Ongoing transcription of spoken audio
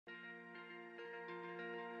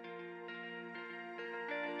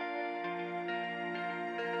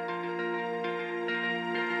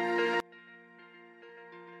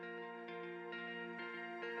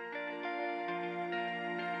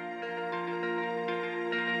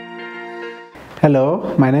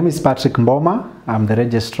Hello, my name is Patrick Mboma. I'm the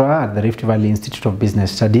registrar at the Rift Valley Institute of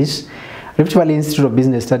Business Studies. Rift Valley Institute of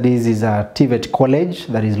Business Studies is a TVET college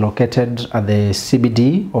that is located at the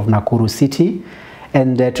CBD of Nakuru City.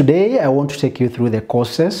 And today I want to take you through the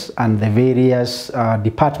courses and the various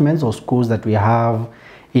departments or schools that we have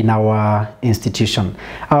in our institution.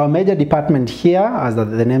 Our major department here, as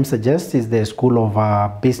the name suggests, is the School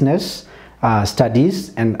of Business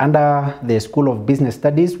Studies. And under the School of Business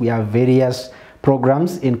Studies, we have various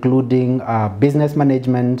programs including business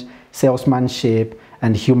management, salesmanship,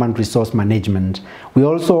 and human resource management. We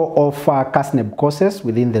also offer CASNEB courses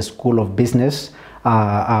within the School of Business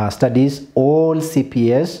Studies, all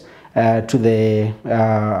CPS to the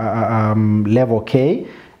level K.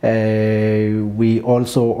 We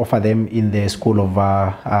also offer them in the School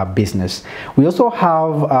of Business. We also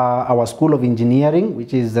have our School of Engineering,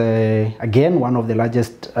 which is again one of the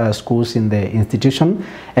largest schools in the institution.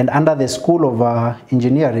 And under the School of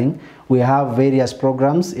Engineering, we have various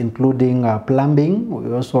programs including plumbing.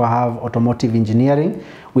 We also have automotive engineering.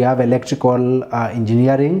 We have electrical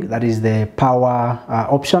engineering, that is the power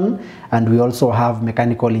option. And we also have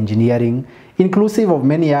mechanical engineering, inclusive of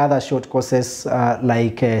many other short courses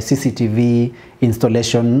like CCTV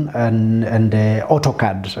installation and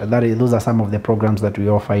AutoCAD. Those are some of the programs that we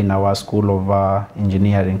offer in our School of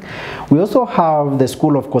Engineering. We also have the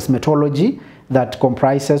School of Cosmetology that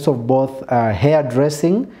comprises of both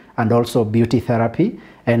hairdressing and also beauty therapy.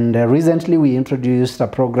 And recently we introduced a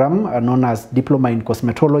program known as Diploma in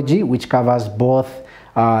Cosmetology, which covers both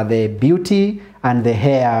the beauty and the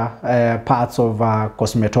hair parts of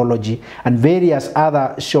cosmetology, and various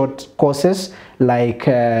other short courses like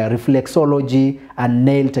reflexology and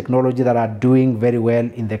nail technology that are doing very well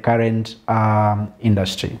in the current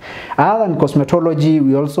industry. Other than cosmetology,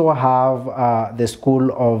 we also have the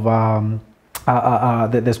School of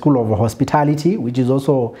the School of Hospitality, which is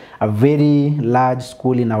also a very large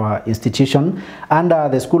school in our institution. Under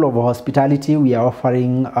the School of Hospitality, we are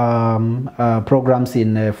offering programs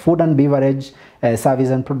in food and beverage, service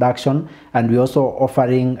and production, and we're also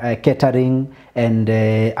offering catering and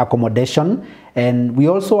accommodation. And we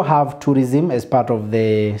also have tourism as part of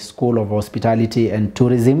the School of Hospitality and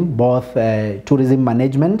Tourism, both tourism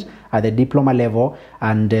management at the diploma level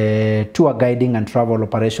and tour guiding and travel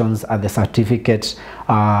operations at the certificate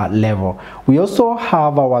level. We also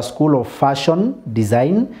have our School of Fashion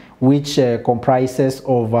Design, which comprises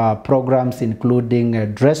of programs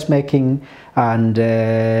including dressmaking, and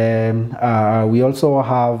we also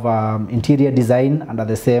have interior design under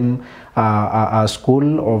the same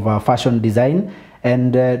School of Fashion Design,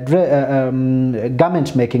 and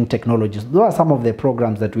garment making technologies. Those are some of the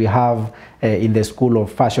programs that we have in the School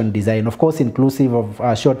of Fashion Design, of course inclusive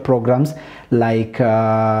of short programs like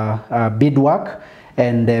beadwork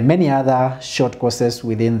and many other short courses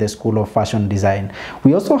within the School of Fashion Design.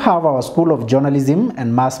 We also have our School of Journalism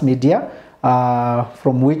and Mass Media,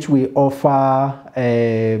 from which we offer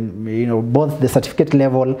both the certificate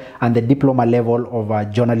level and the diploma level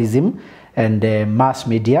of journalism and mass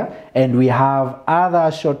media. And we have other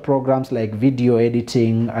short programs like video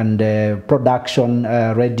editing and production,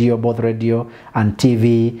 both radio and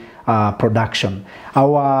TV production.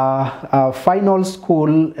 Our final school,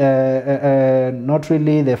 not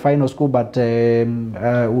really the final school, but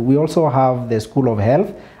we also have the School of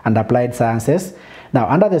Health and Applied Sciences. Now,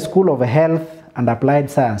 under the School of Health and Applied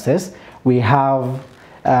Sciences, we have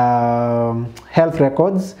health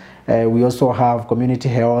records. We also have community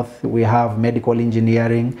health, we have medical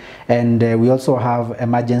engineering, and we also have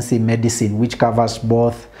emergency medicine, which covers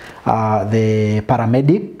both the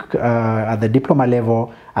paramedic at the diploma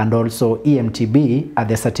level and also EMTB at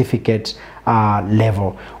the certificate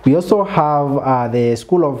level. We also have the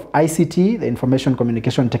School of ICT, the Information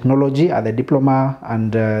Communication Technology, at the diploma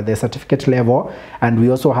and the certificate level, and we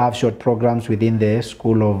also have short programs within the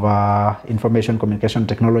School of Information Communication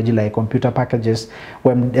Technology like computer packages,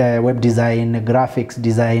 web design, graphics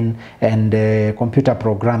design, and computer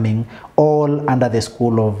programming, all under the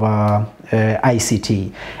School of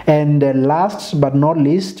ICT. And last but not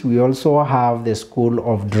least, we also have the School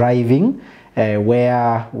of Driving,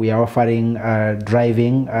 where we are offering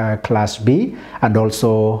driving Class B and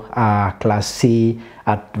also Class C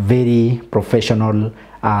at very professional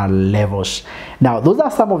levels. Now, those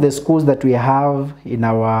are some of the schools that we have in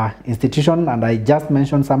our institution, and I just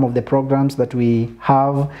mentioned some of the programs that we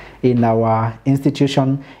have in our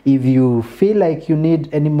institution. If you feel like you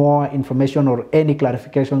need any more information or any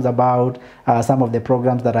clarifications about some of the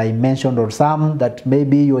programs that I mentioned, or some that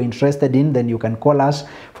maybe you're interested in, then you can call us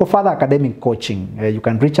for further academic coaching. You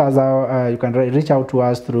can reach out to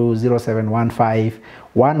us through 0715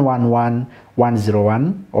 111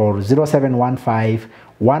 101 or 0715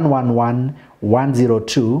 111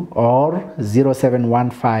 102 or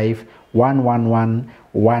 0715 111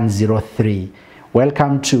 103.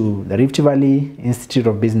 Welcome to the Rift Valley Institute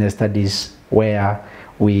of Business Studies, where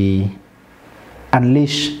we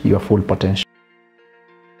unleash your full potential.